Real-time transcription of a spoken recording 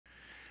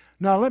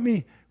Now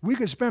we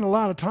could spend a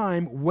lot of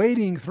time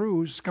wading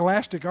through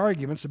scholastic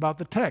arguments about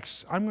the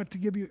texts. I'm going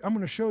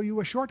to show you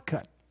a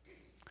shortcut.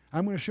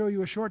 I'm going to show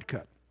you a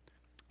shortcut.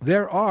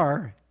 There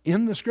are,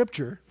 in the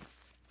Scripture,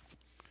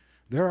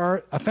 there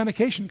are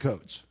authentication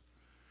codes.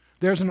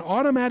 There's an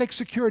automatic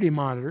security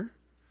monitor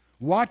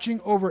watching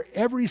over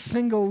every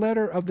single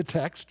letter of the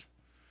text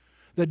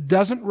that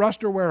doesn't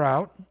rust or wear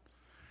out,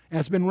 and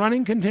it's been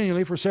running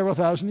continually for several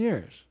thousand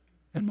years,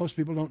 and most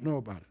people don't know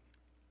about it.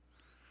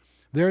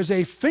 There's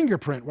a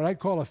fingerprint, what I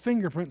call a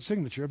fingerprint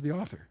signature of the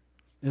author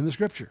in the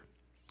Scripture,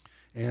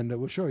 and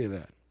we'll show you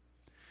that.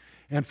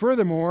 And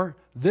furthermore,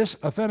 this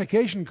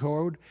authentication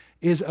code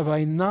is of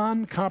a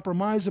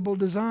non-compromisable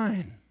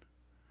design.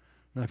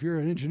 Now, if you're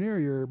an engineer,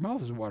 your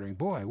mouth is watering.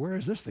 Boy, where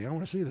is this thing? I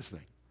want to see this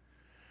thing.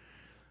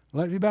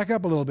 Let me back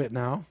up a little bit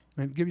now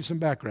and give you some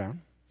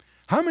background.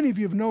 How many of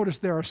you have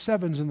noticed there are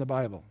 7s in the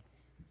Bible?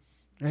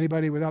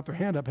 Anybody without their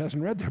hand up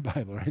hasn't read their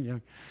Bible, right? You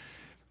know,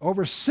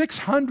 over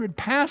 600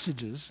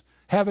 passages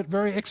have it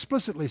very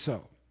explicitly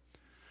so.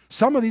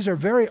 Some of these are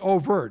very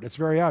overt. It's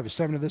very obvious,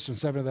 7 of this and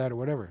 7 of that or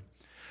whatever.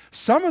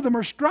 Some of them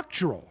are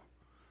structural.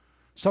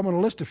 Someone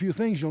will list a few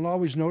things, you'll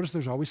always notice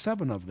there's always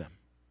 7 of them.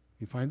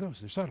 You find those,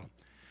 they're subtle.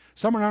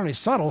 Some are not only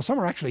subtle, some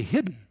are actually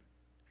hidden.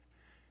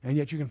 And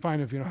yet you can find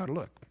them if you know how to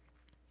look.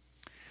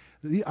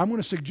 I'm going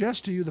to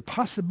suggest to you the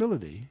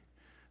possibility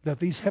that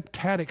these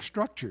heptadic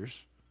structures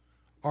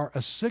are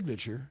a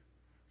signature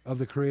of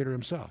the Creator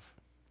himself.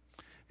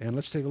 And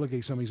let's take a look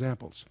at some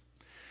examples.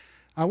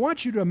 I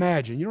want you to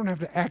imagine, you don't have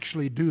to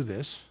actually do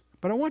this,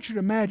 but I want you to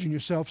imagine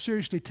yourself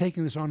seriously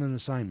taking this on an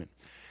assignment.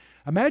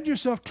 Imagine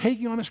yourself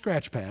taking on a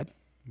scratch pad,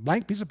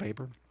 blank piece of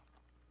paper,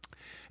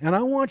 and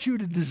I want you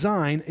to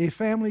design a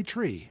family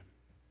tree,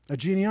 a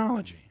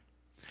genealogy.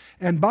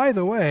 And by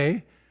the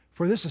way,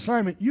 for this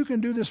assignment, you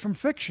can do this from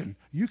fiction.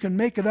 You can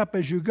make it up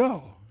as you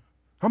go.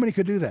 How many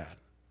could do that?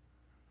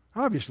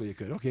 Obviously you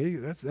could. Okay,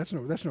 that's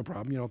no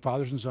problem. You know,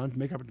 fathers and sons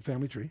make up a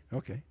family tree.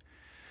 Okay.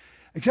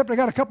 Except I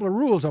got a couple of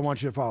rules I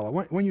want you to follow.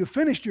 When you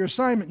finished your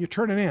assignment, you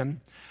turn it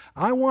in,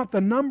 I want the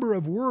number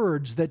of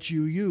words that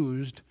you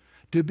used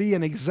to be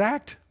an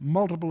exact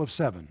multiple of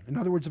 7. In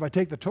other words, if I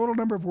take the total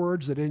number of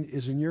words that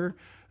is in your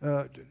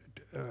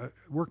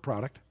work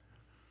product,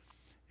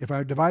 if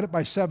I divide it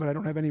by 7, I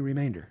don't have any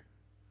remainder.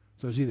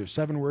 So it's either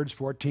 7 words,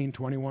 14,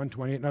 21,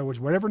 28. In other words,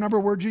 whatever number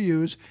of words you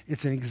use,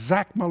 it's an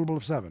exact multiple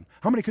of 7.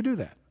 How many could do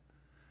that?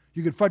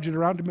 You could fudge it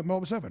around to multiple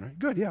of 7, right?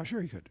 Good, yeah,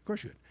 sure you could. Of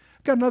course you could.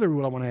 I've got another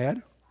rule I want to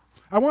add.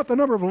 I want the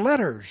number of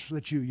letters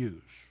that you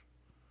use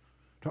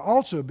to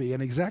also be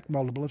an exact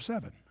multiple of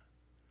 7.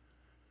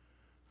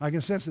 I can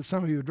sense that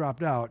some of you have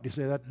dropped out. You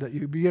say that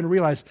you begin to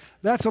realize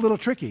that's a little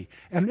tricky.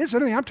 And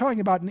incidentally, I'm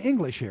talking about in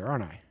English here,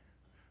 aren't I?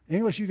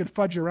 English, you can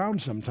fudge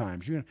around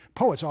sometimes.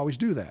 Poets always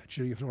do that.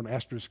 You throw an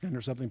asterisk in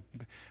or something.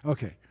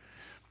 Okay.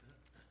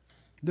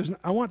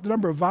 I want the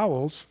number of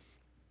vowels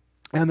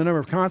and the number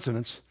of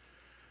consonants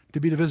to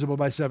be divisible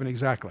by 7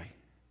 exactly.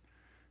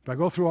 If I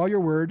go through all your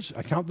words,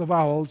 I count the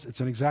vowels,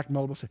 it's an exact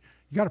multiple of 7.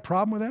 You got a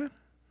problem with that?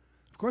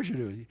 Of course you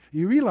do.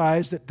 You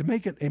realize that to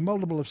make it a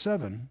multiple of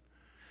 7,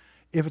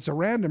 if it's a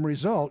random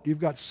result, you've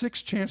got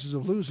 6 chances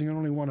of losing and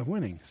only 1 of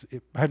winning,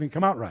 having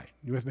come out right.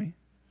 You with me?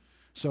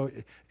 So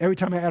every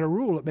time I add a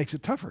rule, it makes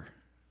it tougher.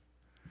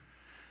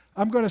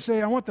 I'm going to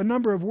say I want the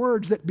number of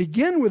words that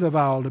begin with a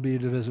vowel to be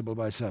divisible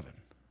by 7.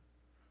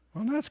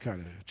 Well, that's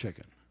kind of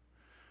chicken.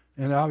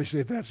 And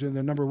obviously, if that's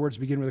the number of words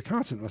begin with a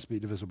consonant, must be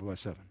divisible by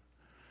 7.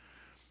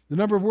 The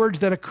number of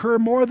words that occur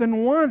more than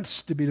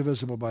once to be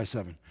divisible by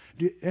 7.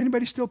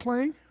 Anybody still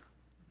playing?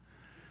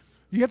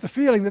 You get the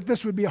feeling that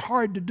this would be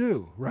hard to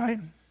do, right?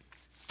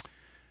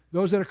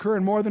 Those that occur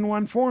in more than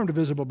one form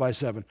divisible by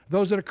 7.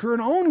 Those that occur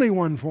in only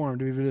one form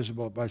to be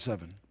divisible by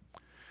 7.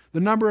 The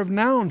number of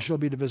nouns shall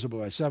be divisible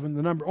by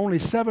 7. Only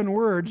 7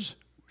 words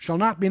shall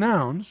not be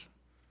nouns.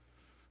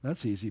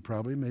 That's easy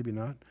probably, maybe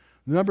not.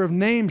 The number of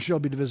names shall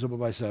be divisible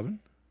by 7.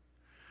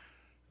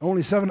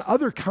 Only 7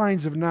 other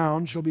kinds of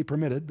nouns shall be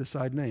permitted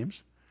beside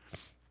names.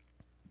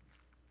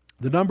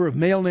 The number of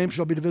male names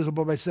shall be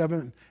divisible by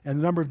 7, and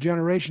the number of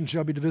generations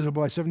shall be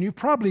divisible by 7. You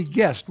probably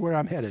guessed where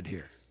I'm headed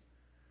here.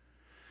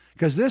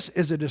 Because this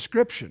is a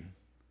description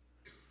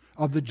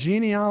of the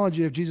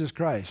genealogy of Jesus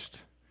Christ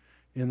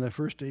in the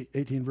first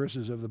 18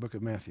 verses of the book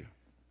of Matthew.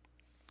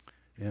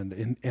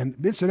 And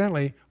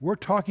incidentally, we're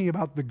talking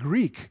about the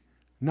Greek,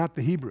 not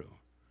the Hebrew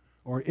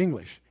or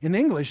English. In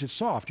English, it's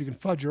soft. You can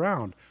fudge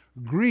around.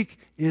 Greek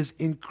is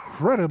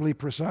incredibly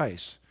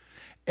precise.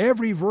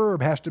 Every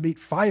verb has to meet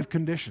 5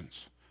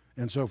 conditions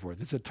and so forth.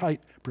 It's a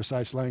tight,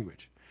 precise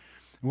language.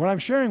 And what I'm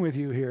sharing with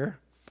you here,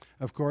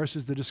 of course,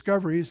 is the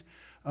discoveries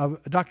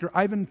of Dr.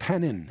 Ivan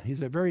Panin.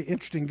 He's a very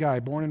interesting guy,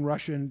 born in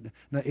Russia in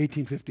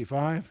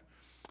 1855.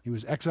 He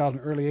was exiled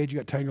in early age. He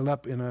got tangled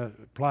up in a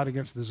plot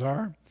against the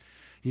Tsar.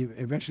 He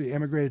eventually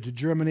emigrated to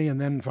Germany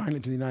and then finally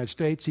to the United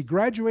States. He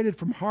graduated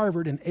from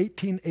Harvard in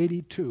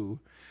 1882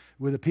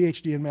 with a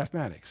PhD in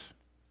mathematics.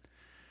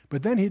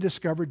 But then he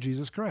discovered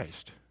Jesus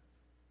Christ.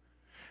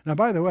 Now,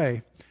 by the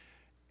way,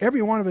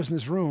 Every one of us in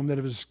this room that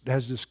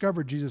has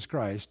discovered Jesus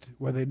Christ,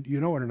 whether you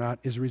know it or not,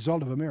 is a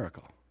result of a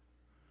miracle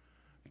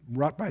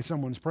wrought by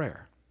someone's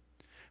prayer.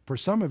 For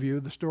some of you,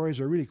 the stories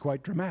are really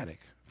quite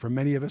dramatic. For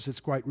many of us, it's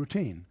quite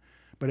routine.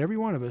 But every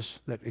one of us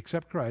that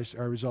accept Christ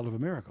are a result of a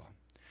miracle.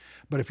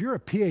 But if you're a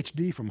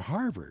PhD from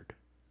Harvard,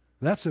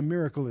 that's a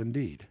miracle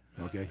indeed.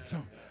 Okay.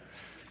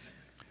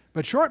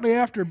 But shortly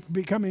after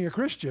becoming a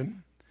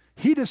Christian,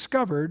 he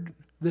discovered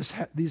these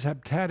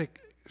heptadic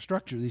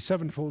structures, these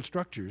sevenfold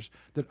structures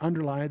that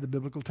underlie the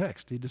biblical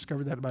text. He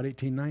discovered that about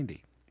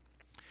 1890.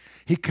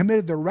 He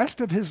committed the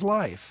rest of his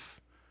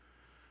life,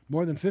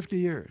 more than 50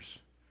 years,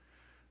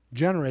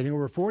 generating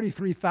over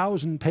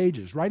 43,000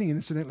 pages, writing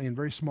incidentally in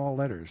very small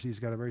letters. He's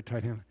got a very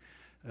tight hand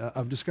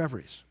of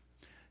discoveries.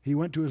 He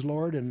went to his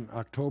Lord in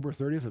October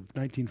 30th of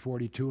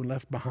 1942 and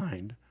left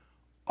behind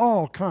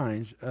all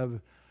kinds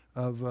of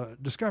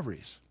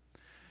discoveries.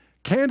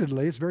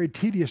 Candidly, it's very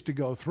tedious to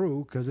go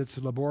through because it's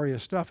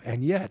laborious stuff,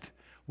 and yet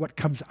what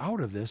comes out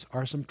of this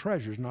are some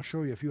treasures, and I'll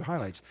show you a few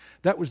highlights.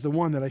 That was the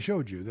one that I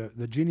showed you.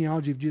 The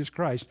genealogy of Jesus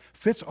Christ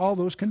fits all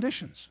those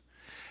conditions.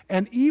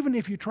 And even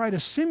if you try to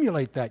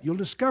simulate that, you'll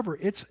discover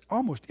it's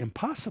almost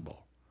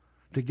impossible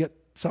to get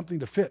something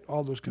to fit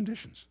all those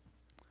conditions.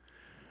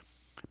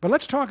 But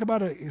let's talk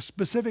about a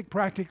specific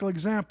practical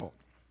example.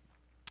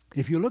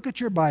 If you look at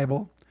your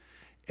Bible,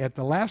 at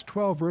the last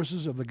 12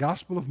 verses of the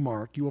Gospel of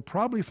Mark, you will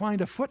probably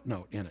find a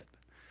footnote in it.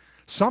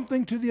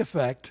 Something to the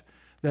effect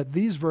that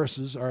these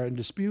verses are in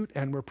dispute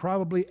and were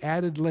probably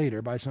added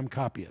later by some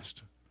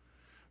copyist.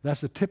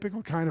 That's the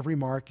typical kind of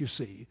remark you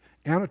see,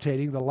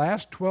 annotating the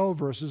last 12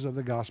 verses of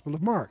the Gospel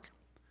of Mark.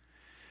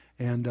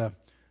 And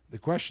the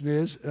question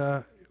is,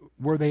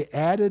 were they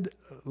added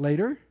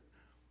later?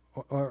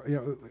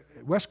 Or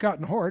Westcott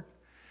and Hort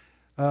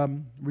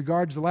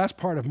regards the last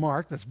part of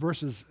Mark, that's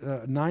verses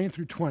 9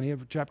 through 20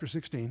 of chapter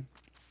 16,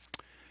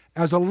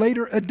 as a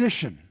later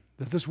addition,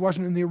 that this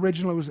wasn't in the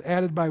original, it was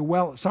added by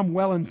some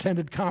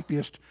well-intended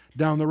copyist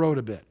down the road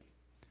a bit.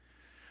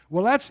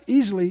 Well, that's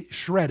easily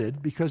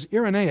shredded because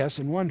Irenaeus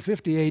in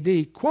 150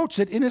 AD quotes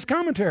it in his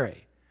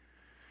commentary.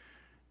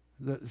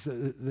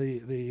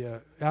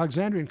 The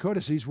Alexandrian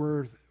codices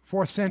were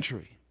 4th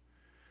century,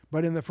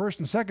 but in the 1st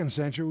and 2nd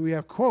century we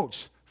have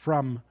quotes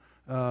from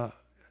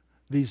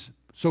these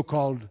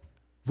so-called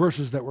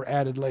verses that were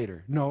added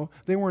later. No,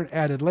 they weren't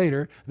added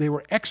later. They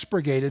were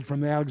expurgated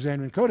from the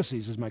Alexandrian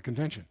codices, is my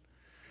contention.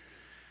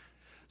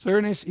 So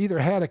Irenaeus either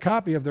had a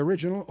copy of the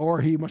original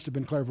or he must have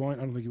been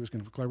clairvoyant. I don't think he was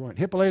going to be clairvoyant.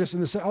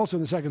 Hippolytus, also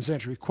in the 2nd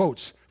century,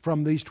 quotes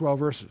from these 12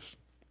 verses.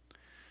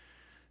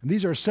 And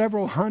these are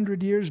several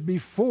hundred years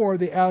before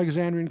the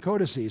Alexandrian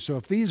codices. So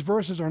if these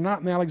verses are not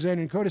in the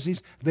Alexandrian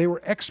codices, they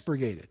were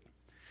expurgated.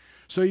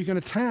 So you can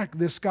attack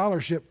this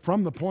scholarship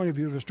from the point of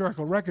view of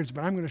historical records,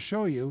 but I'm going to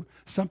show you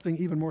something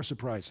even more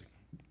surprising.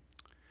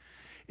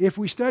 If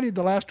we studied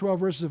the last 12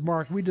 verses of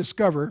Mark, we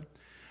discover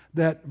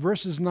that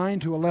verses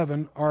 9 to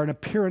 11 are an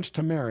appearance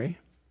to Mary,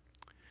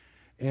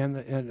 and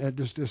it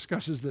just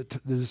discusses the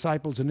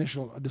disciples'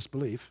 initial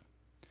disbelief.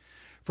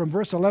 From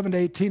verse 11 to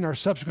 18 are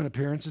subsequent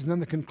appearances, and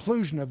then the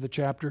conclusion of the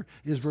chapter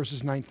is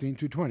verses 19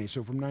 through 20.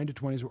 So from 9 to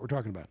 20 is what we're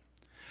talking about.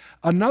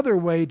 Another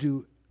way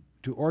to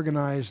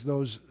organize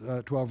those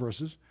 12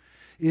 verses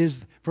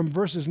is from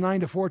verses 9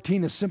 to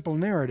 14 a simple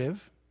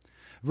narrative.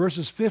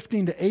 Verses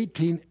 15 to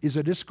 18 is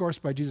a discourse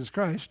by Jesus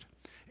Christ,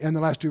 and the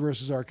last two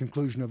verses are a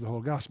conclusion of the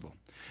whole gospel.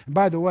 And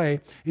by the way,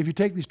 if you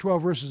take these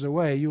 12 verses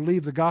away, you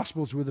leave the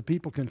Gospels with the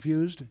people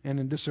confused and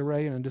in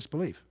disarray and in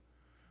disbelief.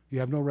 You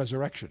have no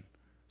resurrection.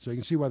 So you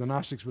can see why the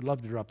Gnostics would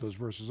love to drop those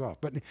verses off.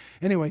 But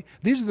anyway,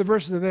 these are the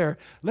verses that are there.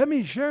 Let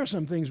me share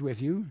some things with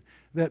you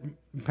that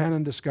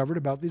Pannon discovered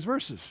about these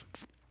verses.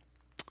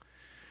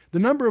 The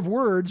number of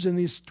words in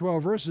these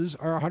 12 verses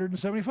are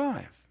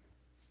 175.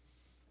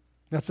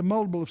 That's a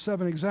multiple of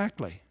 7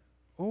 exactly.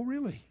 Oh,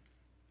 really?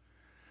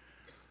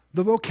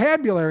 The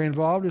vocabulary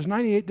involved is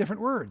 98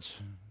 different words.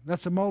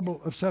 That's a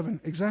multiple of 7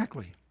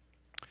 exactly.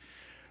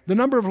 The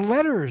number of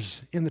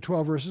letters in the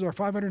 12 verses are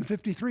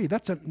 553.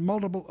 That's a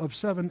multiple of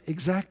 7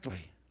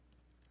 exactly.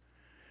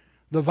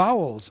 The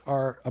vowels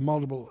are a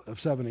multiple of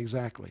 7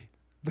 exactly.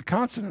 The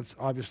consonants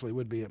obviously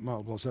would be a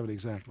multiple of 7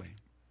 exactly.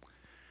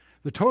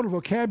 The total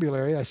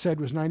vocabulary, I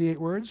said, was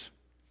 98 words.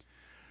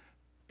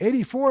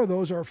 84 of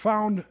those are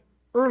found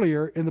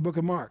earlier in the book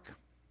of Mark.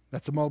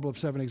 That's a multiple of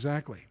 7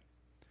 exactly.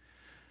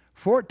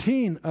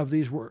 14 of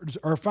these words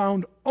are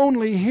found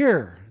only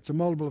here. It's a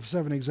multiple of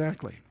 7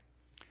 exactly.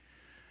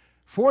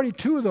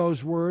 42 of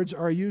those words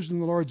are used in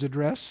the Lord's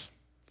address.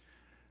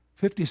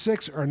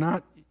 56 are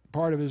not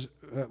part of his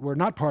were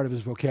not part of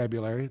his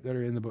vocabulary that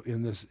are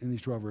in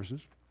these 12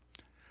 verses.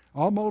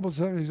 All multiples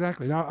of 7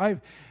 exactly. Now,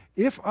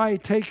 if I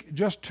take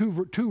just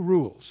two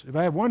rules, if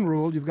I have one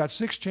rule, you've got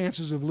 6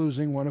 chances of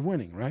losing, 1 of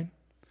winning, right?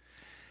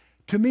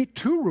 To meet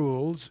 2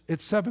 rules,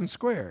 it's 7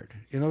 squared.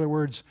 In other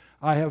words,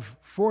 I have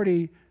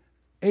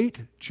 48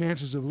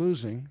 chances of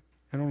losing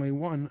and only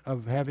 1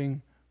 of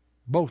having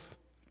both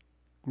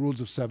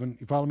rules of 7.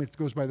 You follow me? It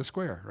goes by the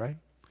square, right?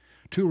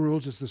 2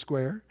 rules, it's the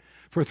square.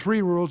 For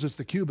 3 rules, it's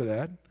the cube of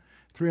that.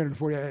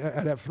 340.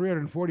 I'd have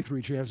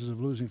 343 chances of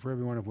losing for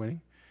every one of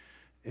winning.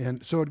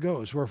 And so it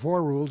goes. For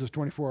 4 rules, it's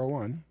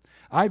 2401.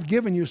 I've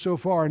given you so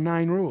far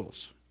 9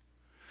 rules.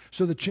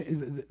 So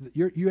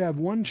you have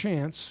one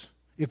chance,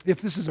 if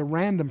this is a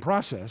random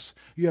process,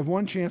 you have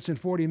one chance in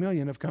 40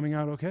 million of coming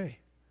out okay.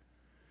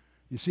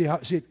 You see how,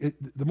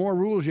 the more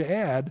rules you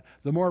add,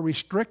 the more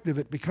restrictive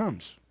it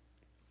becomes.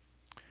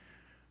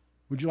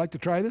 Would you like to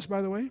try this,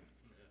 by the way?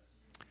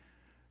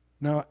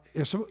 Now,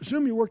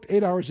 assume you worked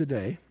 8 hours a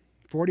day,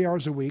 40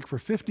 hours a week for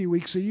 50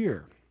 weeks a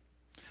year.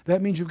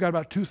 That means you've got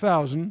about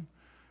 2,000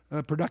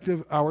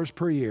 productive hours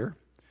per year.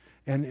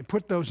 And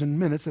put those in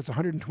minutes, that's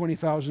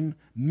 120,000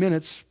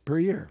 minutes per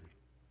year.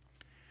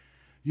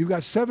 You've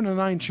got 7 to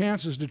 9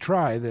 chances to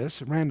try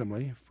this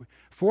randomly,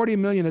 40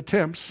 million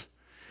attempts.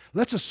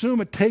 Let's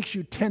assume it takes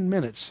you 10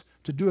 minutes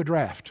to do a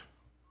draft.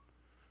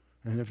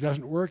 And if it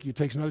doesn't work, it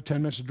takes another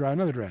 10 minutes to draw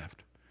another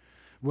draft.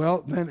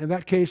 Well, then in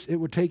that case, it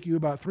would take you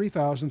about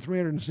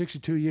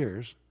 3,362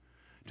 years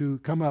to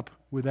come up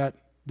with that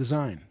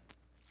design.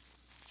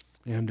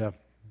 And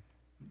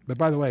but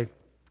by the way,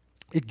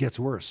 it gets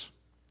worse.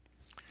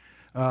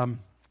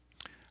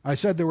 I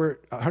said there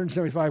were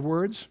 175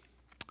 words,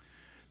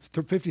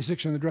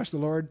 56 in the address of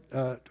the Lord,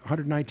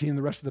 119 in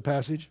the rest of the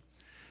passage.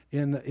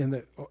 In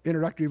the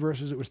introductory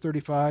verses, it was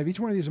 35. Each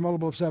one of these is a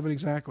multiple of 7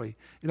 exactly.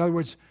 In other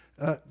words,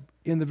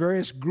 in the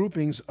various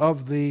groupings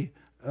of the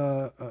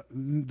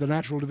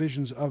natural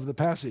divisions of the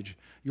passage,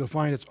 you'll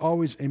find it's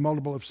always a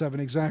multiple of 7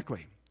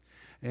 exactly.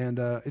 And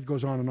it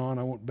goes on and on.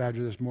 I won't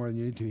badger this more than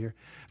you need to here.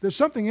 There's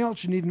something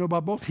else you need to know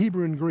about both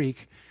Hebrew and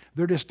Greek.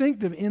 They're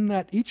distinctive in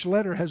that each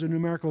letter has a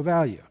numerical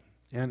value,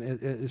 and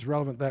it is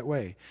relevant that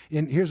way.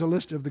 Here's a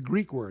list of the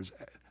Greek words.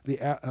 The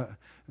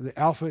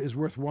alpha is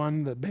worth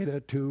 1, the beta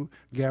 2,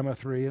 gamma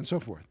 3, and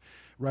so forth,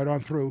 right on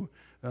through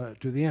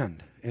to the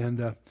end.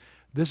 And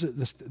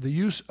the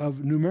use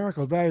of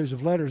numerical values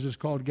of letters is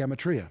called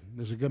gematria.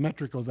 There's a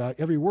geometrical value.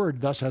 Every word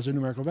thus has a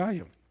numerical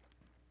value.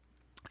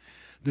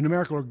 The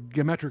numerical or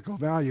geometrical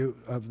value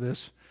of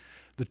this,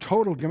 the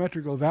total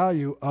geometrical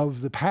value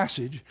of the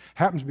passage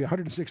happens to be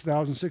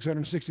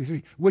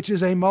 106,663, which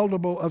is a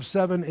multiple of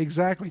 7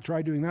 exactly.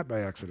 Try doing that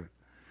by accident.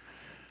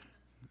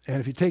 And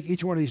if you take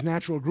each one of these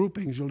natural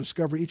groupings, you'll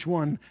discover each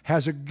one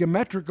has a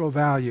geometrical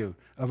value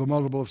of a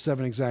multiple of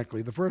 7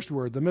 exactly. The first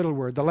word, the middle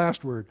word, the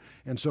last word,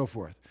 and so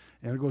forth.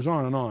 And it goes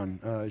on,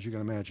 as you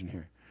can imagine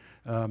here.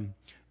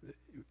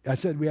 I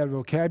said we have a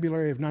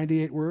vocabulary of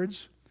 98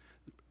 words,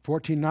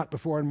 14 not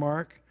before in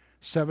Mark,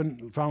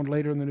 7 found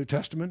later in the New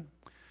Testament,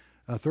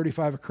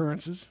 35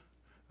 occurrences,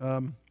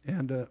 and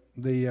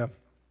the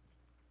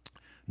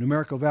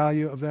numerical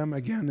value of them,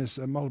 again, is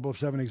a multiple of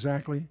 7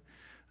 exactly.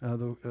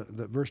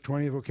 The verse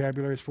 20 of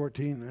vocabulary is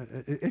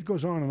 14. It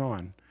goes on and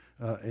on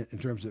in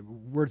terms of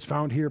words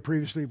found here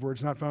previously,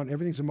 words not found.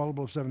 Everything's a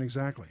multiple of 7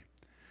 exactly.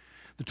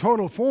 The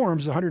total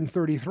forms is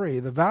 133.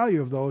 The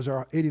value of those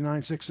are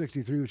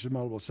 89,663, which is a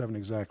multiple of 7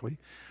 exactly.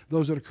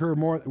 Those that occur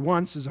more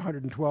once is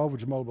 112,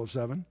 which is a multiple of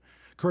 7.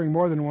 Occurring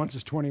more than once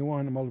is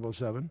 21, a multiple of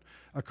 7.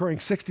 Occurring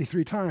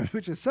 63 times,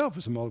 which itself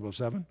is a multiple of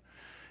 7.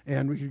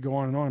 And we could go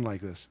on and on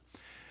like this.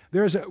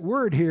 There's a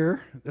word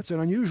here that's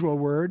an unusual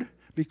word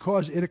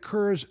because it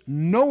occurs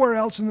nowhere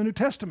else in the New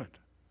Testament.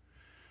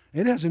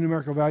 It has a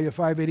numerical value of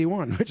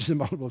 581, which is a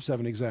multiple of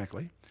 7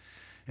 exactly.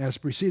 And it's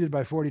preceded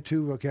by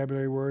 42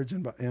 vocabulary words,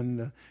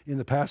 and in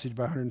the passage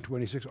by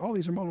 126. All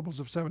these are multiples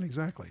of 7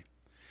 exactly.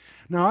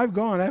 Now I've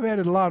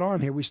added a lot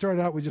on here. We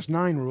started out with just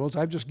 9 rules.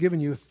 I've just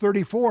given you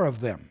 34 of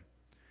them.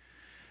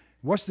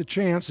 What's the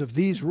chance of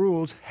these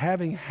rules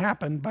having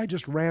happened by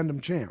just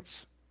random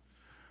chance?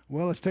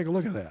 Well, let's take a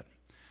look at that.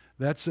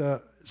 That's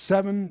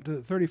 7 to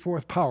the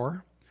 34th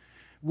power,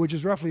 which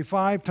is roughly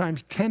 5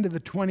 times 10 to the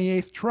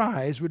 28th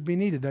tries would be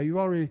needed. Now, you've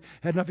already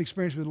had enough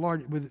experience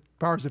with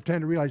powers of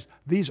 10 to realize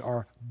these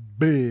are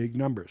big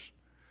numbers.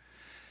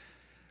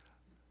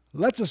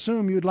 Let's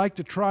assume you'd like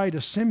to try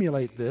to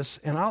simulate this,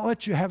 and I'll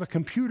let you have a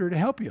computer to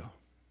help you.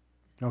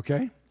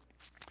 Okay?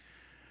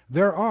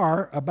 There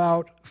are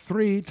about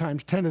 3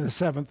 times 10 to the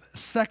 7th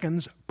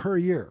seconds per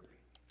year.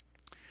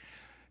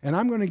 And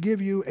I'm going to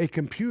give you a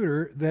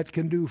computer that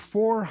can do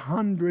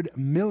 400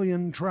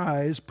 million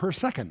tries per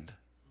second.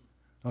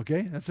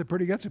 Okay, that's a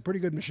pretty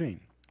good machine.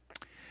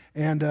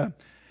 And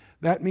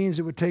that means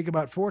it would take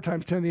about 4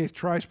 times 10 to the 8th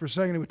tries per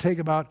second. It would take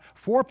about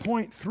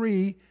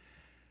 4.3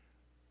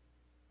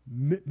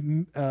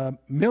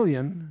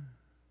 million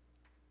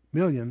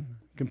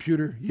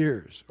computer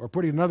years. Or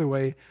putting it another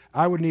way,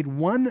 I would need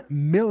 1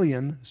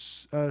 million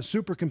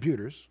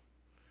supercomputers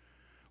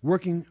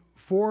working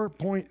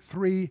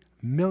 4.3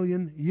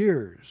 million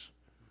years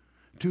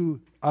to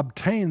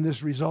obtain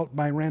this result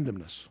by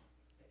randomness.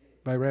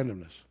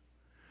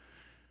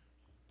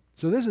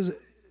 So this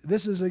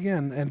is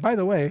again, and by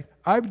the way,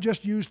 I've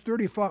just used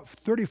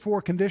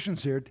 34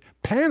 conditions here.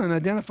 Pannon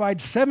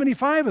identified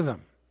 75 of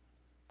them.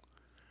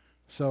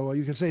 So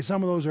you can say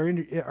some of those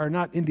are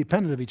not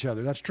independent of each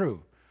other. That's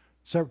true.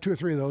 So 2 or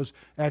 3 of those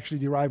actually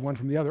derive one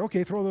from the other.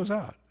 Okay, throw those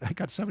out. I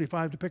got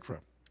 75 to pick from.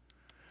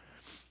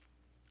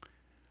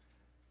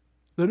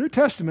 The New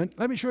Testament,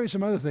 let me show you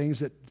some other things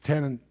that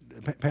Pannon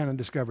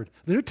discovered.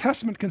 The New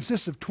Testament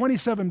consists of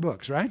 27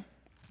 books, right?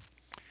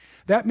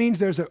 That means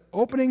there's an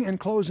opening and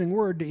closing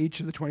word to each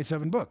of the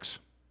 27 books.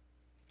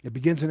 It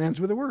begins and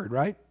ends with a word,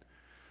 right?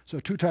 So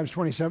 2 times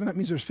 27, that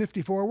means there's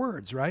 54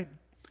 words, right?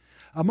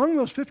 Among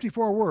those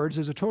 54 words,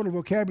 there's a total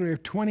vocabulary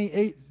of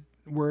 28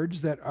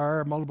 words that are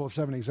a multiple of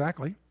 7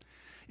 exactly.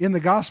 In the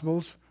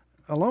Gospels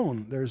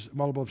alone, there's a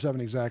multiple of 7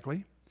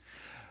 exactly.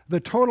 The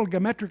total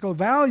geometrical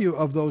value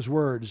of those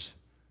words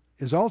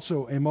is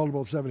also a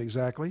multiple of 7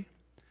 exactly.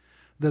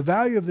 The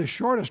value of the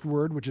shortest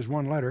word, which is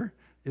 1 letter,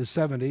 is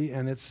 70,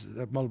 and it's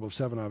a multiple of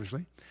 7,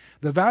 obviously.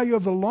 The value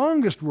of the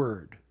longest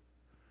word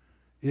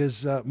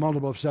is a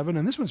multiple of 7,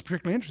 and this one's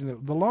particularly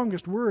interesting. The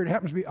longest word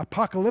happens to be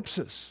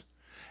apocalypsis,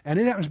 and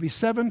it happens to be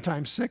 7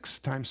 times 6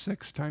 times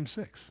 6 times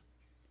 6.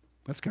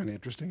 That's kind of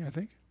interesting, I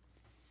think.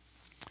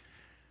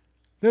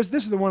 This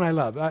is the one I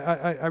love.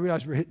 I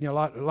realize we're hitting a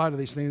lot of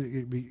these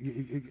things.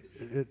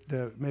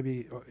 It may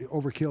be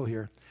overkill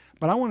here,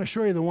 but I want to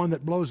show you the one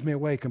that blows me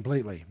away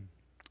completely.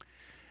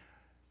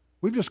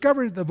 We've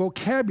discovered the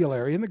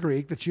vocabulary in the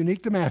Greek that's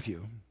unique to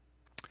Matthew.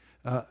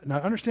 Now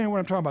understand what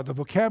I'm talking about. The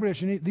vocabulary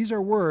is unique. These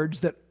are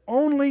words that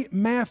only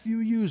Matthew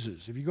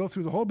uses. If you go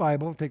through the whole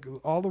Bible, take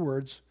all the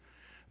words,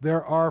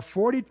 there are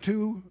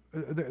 42,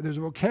 there's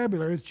a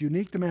vocabulary that's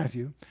unique to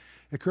Matthew.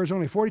 It occurs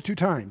only 42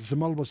 times. It's a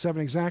multiple of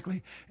 7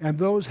 exactly. And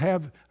those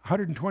have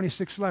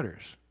 126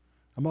 letters,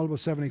 a multiple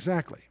of 7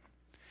 exactly.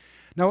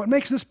 Now what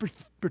makes this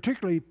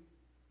particularly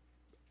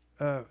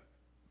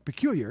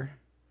peculiar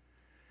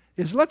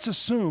is, let's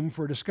assume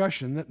for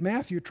discussion that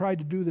Matthew tried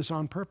to do this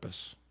on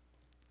purpose.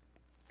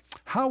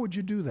 How would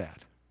you do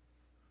that?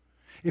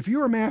 If you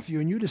were Matthew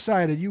and you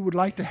decided you would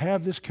like to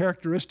have this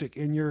characteristic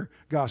in your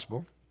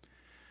gospel,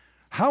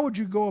 how would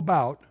you go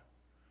about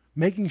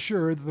making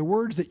sure that the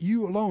words that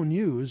you alone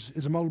use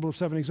is a multiple of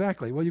 7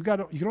 exactly? Well, you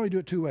can only do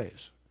it 2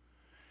 ways.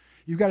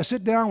 You've got to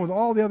sit down with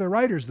all the other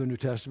writers of the New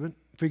Testament,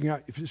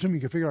 assuming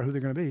you can figure out who they're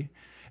going to be,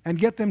 and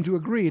get them to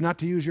agree not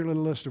to use your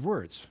little list of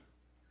words.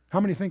 How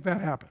many think that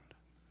happened?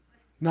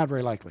 Not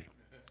very likely.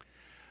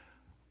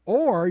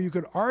 Or you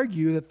could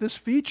argue that this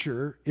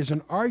feature is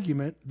an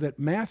argument that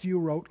Matthew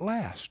wrote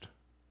last.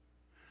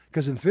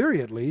 Because in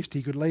theory, at least,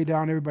 he could lay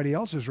down everybody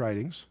else's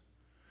writings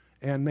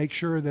and make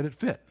sure that it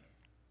fit.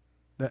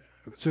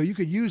 So you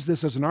could use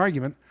this as an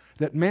argument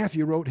that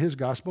Matthew wrote his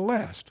gospel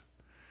last.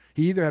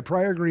 He either had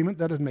prior agreement,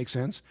 that doesn't make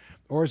sense,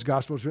 or his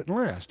gospel was written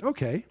last.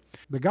 Okay,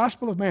 the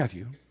Gospel of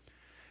Matthew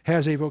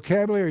has a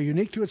vocabulary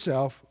unique to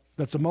itself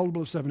that's a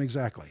multiple of 7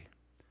 exactly.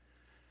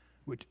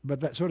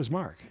 So does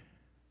Mark.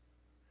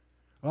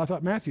 Well, I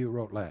thought Matthew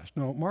wrote last.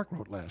 No, Mark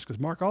wrote last,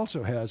 because Mark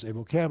also has a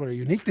vocabulary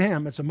unique to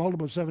him. It's a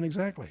multiple of 7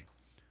 exactly.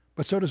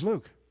 But so does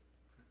Luke.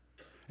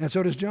 And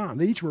so does John.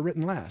 They each were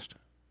written last.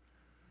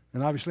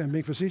 And obviously I'm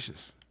being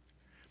facetious.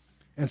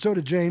 And so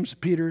did James,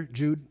 Peter,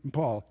 Jude, and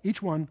Paul.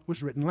 Each one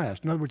was written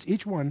last. In other words,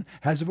 each one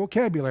has a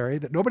vocabulary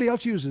that nobody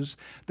else uses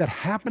that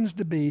happens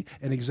to be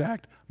an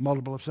exact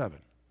multiple of 7.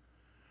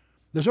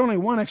 There's only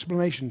one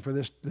explanation for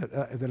this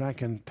that I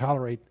can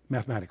tolerate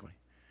mathematically,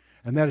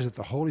 and that is that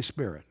the Holy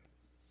Spirit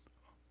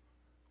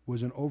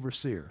was an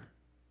overseer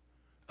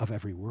of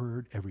every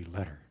word, every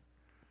letter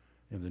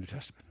in the New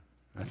Testament.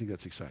 I think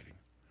that's exciting.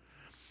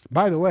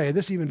 By the way,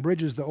 this even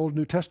bridges the Old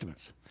New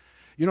Testaments.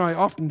 You know, I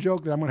often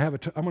joke that I'm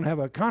going to have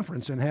a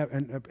conference and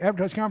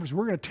advertise conference.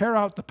 We're going to tear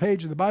out the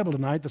page of the Bible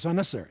tonight that's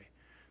unnecessary.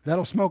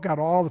 That'll smoke out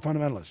all the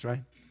fundamentalists,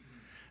 right?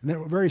 And then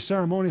we'll very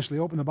ceremoniously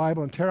open the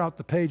Bible and tear out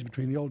the page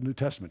between the Old and New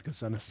Testament because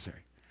it's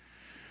unnecessary.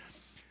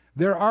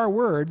 There are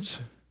words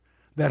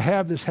that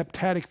have this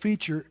heptatic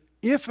feature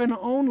if and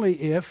only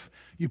if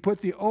you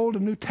put the Old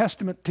and New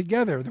Testament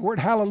together. The word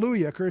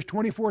hallelujah occurs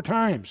 24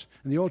 times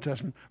in the Old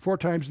Testament, 4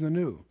 times in the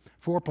New.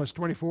 4 plus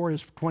 24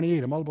 is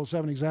 28, a multiple of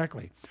 7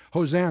 exactly.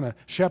 Hosanna,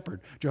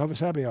 shepherd, Jehovah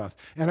Sabaoth.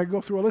 And I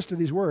go through a list of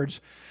these words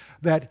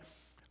that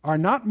are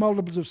not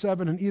multiples of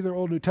 7 in either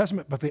Old or New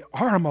Testament, but they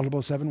are a multiple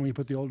of 7 when you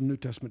put the Old and New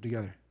Testament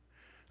together.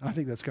 I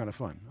think that's kind of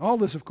fun. All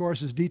this, of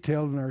course, is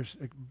detailed in our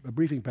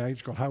briefing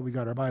package called How We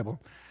Got Our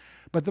Bible.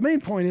 But the main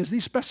point is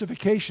these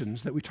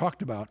specifications that we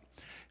talked about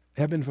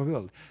have been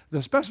fulfilled.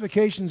 The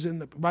specifications in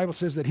the Bible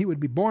says that he would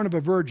be born of a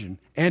virgin,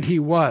 and he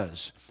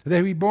was. That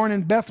he'd be born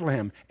in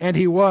Bethlehem, and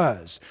he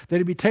was. That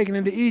he'd be taken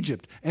into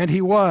Egypt, and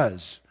he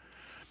was.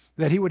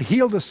 That he would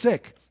heal the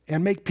sick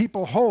and make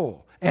people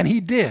whole, and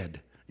he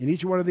did. And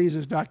each one of these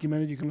is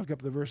documented. You can look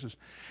up the verses.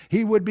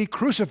 He would be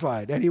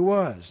crucified, and he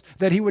was.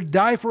 That he would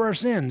die for our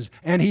sins,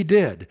 and he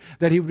did.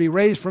 That he would be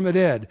raised from the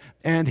dead,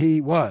 and he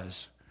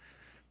was.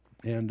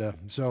 And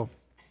so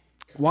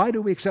why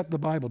do we accept the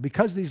Bible?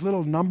 Because these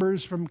little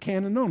numbers from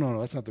canon? No,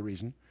 that's not the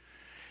reason.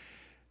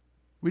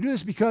 We do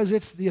this because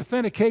it's the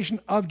authentication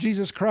of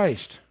Jesus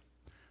Christ.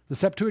 The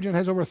Septuagint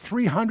has over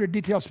 300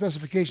 detailed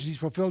specifications he's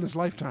fulfilled in his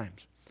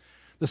lifetimes.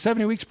 The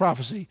 70 weeks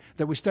prophecy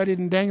that we studied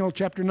in Daniel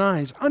chapter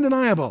 9 is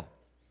undeniable.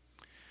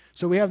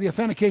 So we have the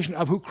authentication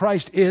of who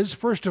Christ is,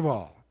 first of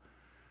all.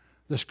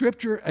 The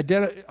Scripture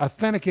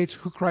authenticates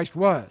who Christ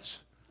was.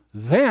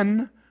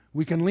 Then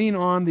we can lean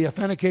on the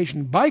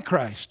authentication by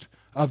Christ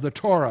of the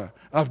Torah,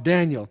 of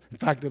Daniel, in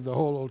fact, of the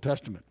whole Old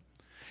Testament.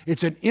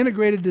 It's an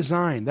integrated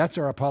design. That's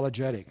our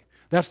apologetic.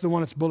 That's the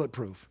one that's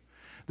bulletproof.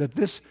 That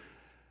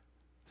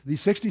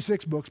these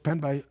 66 books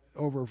penned by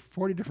over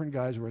 40 different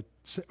guys over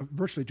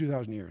virtually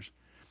 2,000 years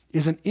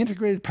is an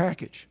integrated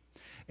package,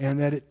 and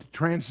that it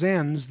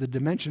transcends the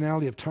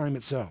dimensionality of time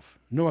itself.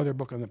 No other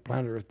book on the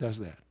planet Earth does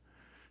that.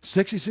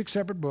 66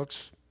 separate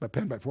books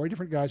penned by 40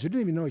 different guys who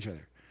didn't even know each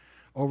other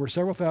over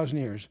several thousand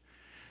years.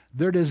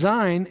 Their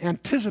design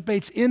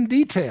anticipates in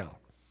detail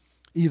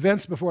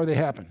events before they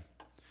happen.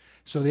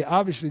 So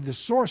obviously the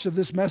source of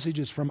this message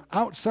is from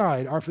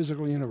outside our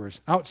physical universe,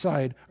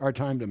 outside our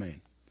time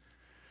domain.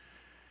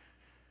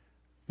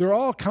 There are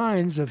all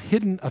kinds of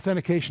hidden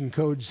authentication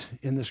codes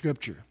in the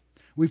Scripture.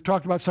 We've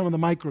talked about some of the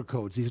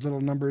microcodes, these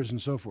little numbers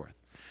and so forth.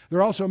 There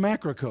are also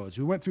macro codes.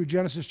 We went through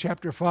Genesis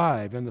chapter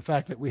 5 and the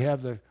fact that we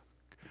have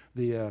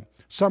the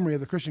summary of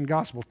the Christian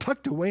gospel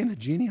tucked away in the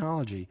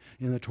genealogy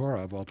in the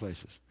Torah of all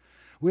places.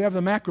 We have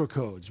the macro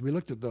codes. We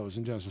looked at those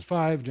in Genesis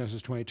 5,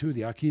 Genesis 22,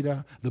 the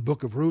Akedah, the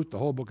book of Ruth, the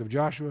whole book of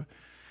Joshua,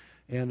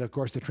 and of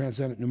course the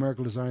transcendent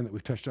numerical design that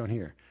we've touched on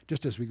here,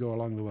 just as we go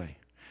along the way.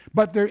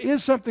 But there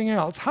is something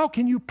else. How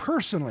can you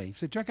personally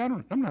say, Chuck,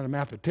 I'm not a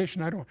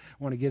mathematician. I don't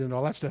want to get into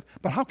all that stuff.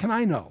 But how can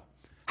I know?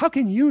 How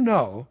can you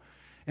know?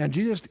 And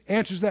Jesus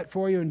answers that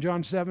for you in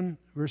John 7,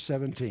 verse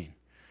 17.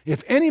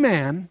 If any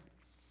man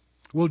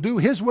will do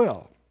his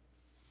will,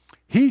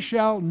 he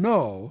shall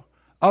know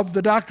of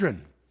the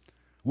doctrine,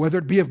 whether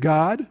it be of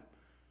God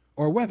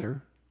or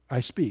whether I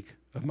speak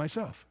of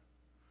myself.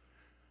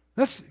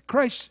 That's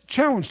Christ's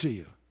challenge to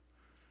you.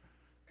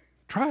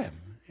 Try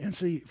him and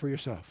see for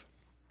yourself.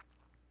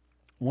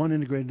 One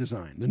integrated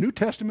design. The New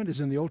Testament is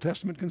in the Old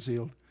Testament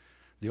concealed.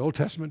 The Old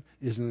Testament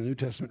is in the New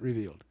Testament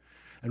revealed.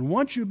 And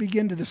once you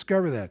begin to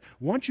discover that,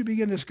 once you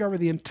begin to discover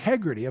the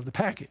integrity of the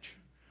package,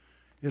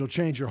 it'll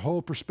change your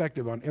whole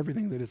perspective on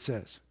everything that it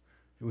says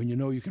when you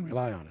know you can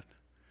rely on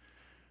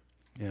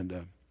it.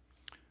 And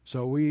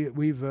so we're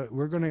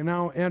going to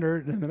now enter,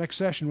 in the next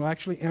session, we'll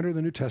actually enter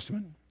the New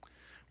Testament.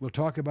 We'll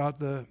talk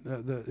about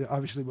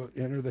obviously we'll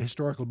enter the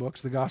historical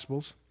books, the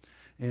Gospels,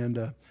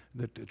 and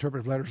the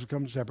interpretive letters will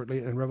come separately,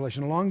 and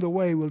Revelation. Along the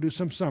way, we'll do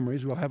some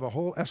summaries. We'll have a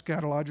whole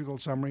eschatological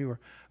summary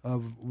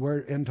of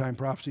where end-time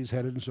prophecy is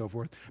headed and so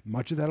forth.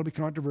 Much of that will be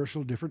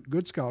controversial. Different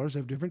good scholars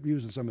have different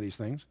views on some of these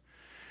things.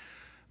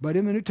 But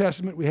in the New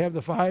Testament, we have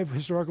the 5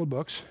 historical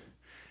books,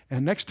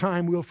 and next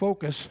time we'll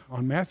focus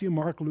on Matthew,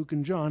 Mark, Luke,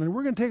 and John, and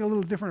we're going to take a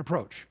little different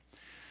approach.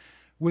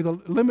 With a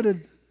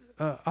limited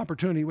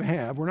opportunity we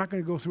have, we're not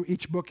going to go through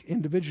each book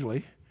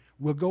individually.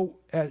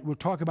 We'll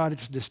talk about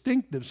its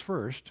distinctives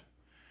first,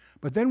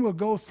 but then we'll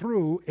go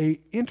through an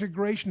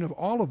integration of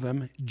all of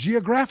them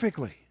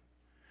geographically.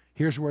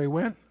 Here's where he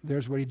went,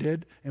 there's what he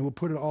did, and we'll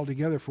put it all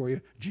together for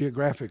you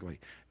geographically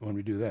when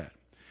we do that.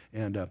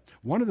 And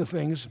one of the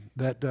things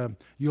that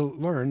you'll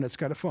learn that's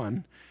kind of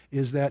fun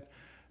is that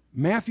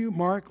Matthew,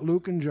 Mark,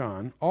 Luke, and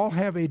John all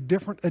have a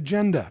different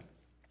agenda.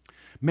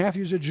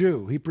 Matthew's a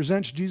Jew. He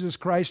presents Jesus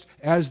Christ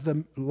as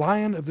the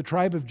Lion of the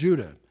tribe of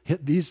Judah,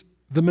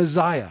 the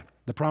Messiah,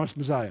 the promised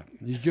Messiah.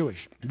 He's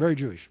Jewish, very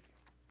Jewish.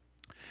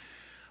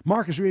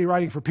 Mark is really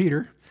writing for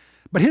Peter,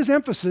 but his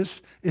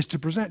emphasis is to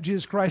present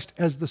Jesus Christ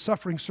as the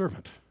suffering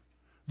servant,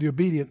 the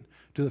obedient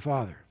to the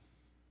Father.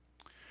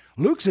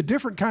 Luke's a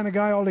different kind of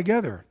guy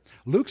altogether.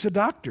 Luke's a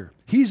doctor.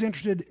 He's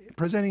interested in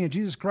presenting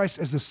Jesus Christ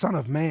as the Son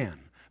of Man.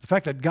 The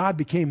fact that God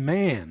became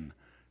man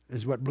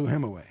is what blew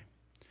him away.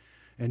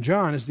 And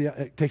John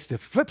takes the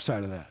flip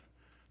side of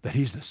that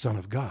he's the Son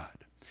of God.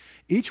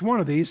 Each one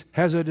of these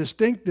has a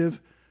distinctive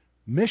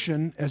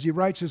mission as he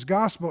writes his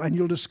gospel, and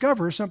you'll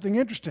discover something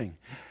interesting.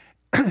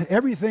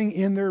 Everything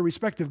in their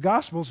respective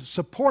gospels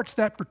supports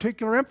that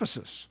particular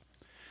emphasis.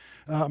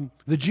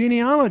 The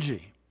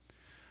genealogy.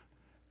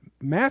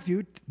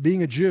 Matthew,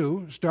 being a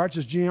Jew, starts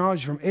his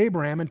genealogy from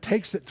Abraham and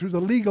takes it through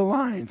the legal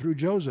line, through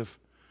Joseph,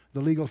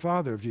 the legal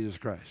father of Jesus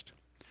Christ.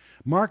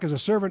 Mark is a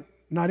servant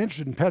not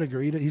interested in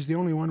pedigree. He's the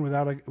only one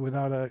without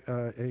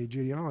a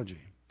genealogy.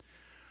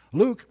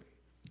 Luke,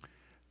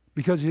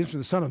 because he's interested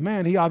in the Son of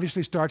Man, he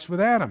obviously starts with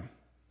Adam.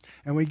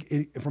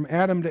 And from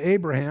Adam to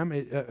Abraham,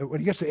 when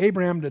he gets to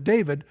Abraham to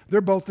David,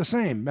 they're both the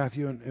same,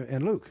 Matthew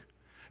and Luke.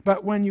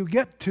 But when you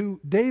get to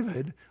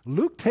David,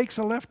 Luke takes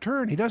a left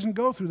turn. He doesn't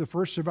go through the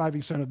first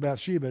surviving son of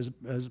Bathsheba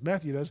as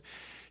Matthew does.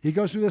 He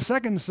goes through the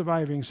second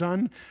surviving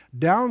son,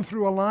 down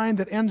through a line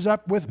that ends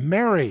up with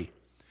Mary.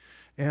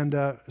 And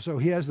so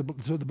he has the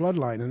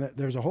bloodline. And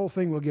there's a whole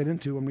thing we'll get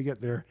into when we get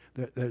there.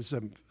 There's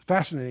some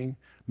fascinating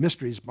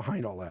mysteries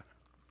behind all that.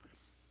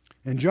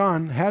 And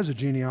John has a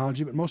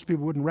genealogy, but most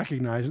people wouldn't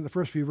recognize it. The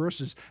first few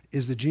verses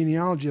is the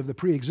genealogy of the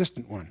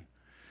pre-existent one.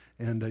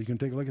 And you can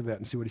take a look at that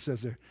and see what he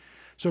says there.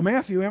 So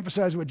Matthew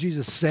emphasizes what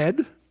Jesus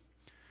said.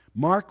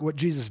 Mark, what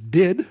Jesus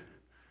did.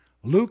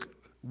 Luke,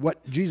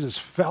 what Jesus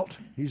felt.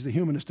 He's the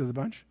humanist of the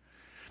bunch.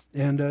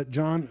 And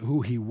John,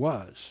 who he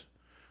was.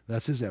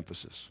 That's his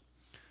emphasis.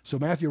 So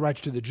Matthew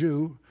writes to the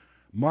Jew,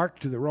 Mark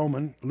to the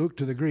Roman, Luke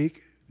to the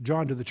Greek,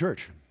 John to the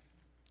church.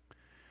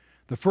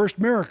 The first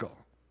miracle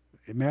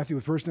Matthew,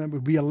 the first name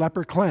would be a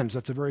leper cleansed.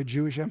 That's a very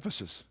Jewish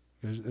emphasis,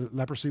 because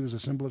leprosy was a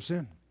symbol of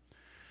sin.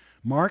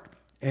 Mark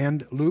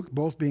and Luke,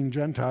 both being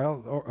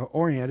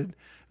Gentile-oriented,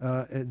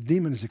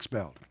 demons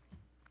expelled.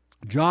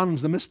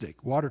 John's the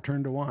mystic. Water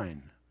turned to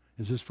wine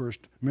is his first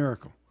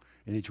miracle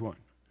in each one.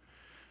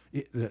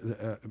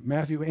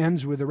 Matthew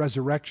ends with the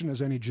resurrection,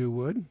 as any Jew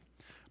would.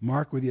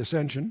 Mark with the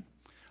ascension.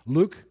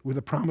 Luke with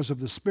the promise of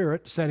the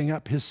Spirit, setting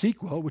up his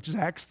sequel, which is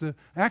Acts of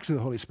the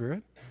Holy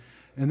Spirit.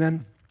 And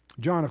then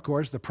John, of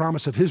course, the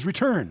promise of his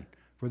return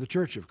for the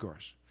church, of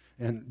course.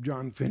 And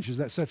John finishes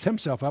that, sets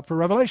himself up for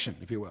Revelation,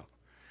 if you will.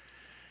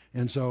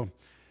 And so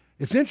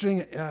it's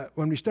interesting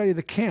when we study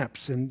the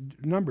camps and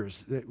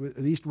numbers,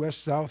 the east,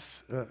 west,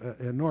 south,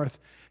 and north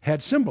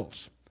had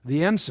symbols.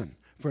 The ensign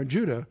for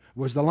Judah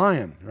was the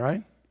lion,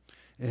 right?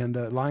 And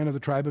lion of the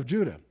tribe of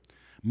Judah.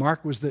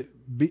 Mark was the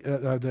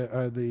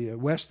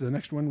west. The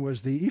next one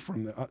was the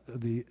Ephraim,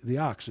 the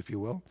ox, if you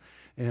will.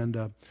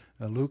 And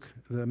Luke,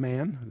 the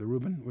man, the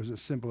Reuben, was a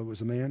symbol. It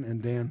was a man,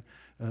 and Dan,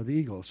 the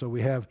eagle. So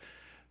we have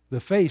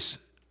the face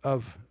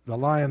of the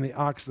lion, the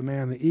ox, the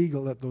man, the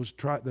eagle that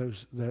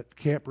that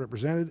camp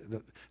represented.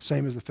 The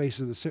same as the face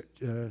of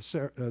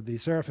the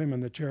seraphim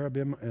and the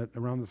cherubim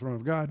around the throne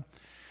of God,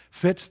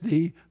 fits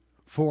the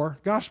four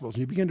Gospels.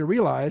 You begin to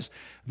realize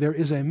there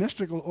is a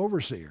mystical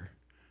overseer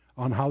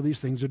on how these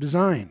things are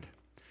designed.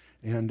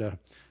 And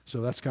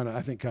so that's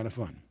I think, kind of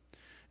fun.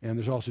 And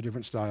there's also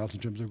different styles in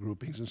terms of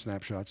groupings and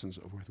snapshots and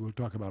so forth. We'll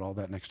talk about all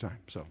that next time.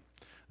 So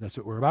that's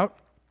what we're about.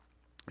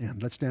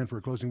 And let's stand for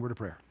a closing word of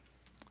prayer.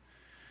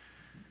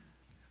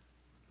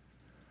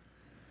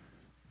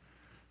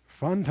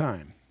 Fun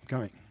time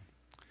coming.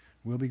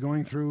 We'll be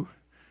going through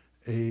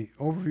an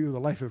overview of the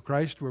life of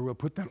Christ, where we'll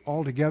put that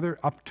all together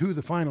up to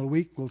the final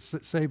week. We'll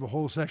save a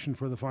whole session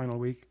for the final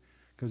week,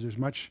 because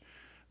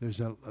there's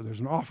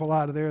an awful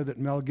lot of there that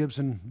Mel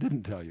Gibson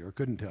didn't tell you or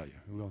couldn't tell you.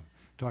 We'll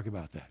talk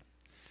about that.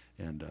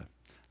 And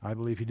I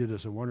believe he did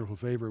us a wonderful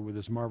favor with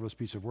this marvelous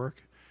piece of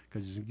work,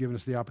 because he's given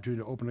us the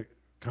opportunity to open a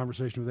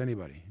conversation with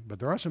anybody. But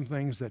there are some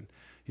things that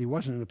he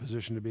wasn't in a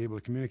position to be able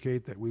to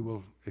communicate that we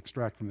will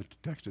extract from the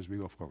text as we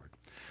go forward.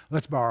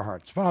 Let's bow our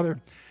hearts. Father,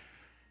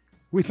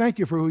 we thank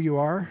you for who you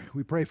are.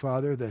 We pray,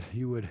 Father, that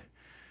you would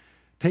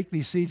take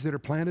these seeds that are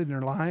planted in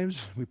our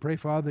lives. We pray,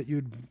 Father, that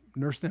you'd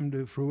nurse them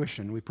to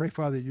fruition. We pray,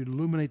 Father, that you'd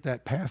illuminate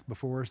that path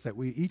before us, that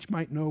we each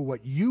might know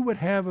what you would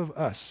have of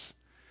us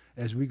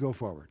as we go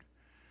forward,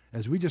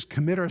 as we just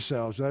commit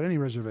ourselves without any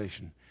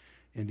reservation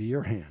into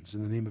your hands,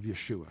 in the name of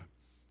Yeshua,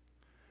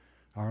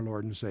 our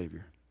Lord and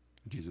Savior,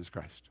 Jesus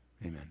Christ.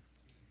 Amen.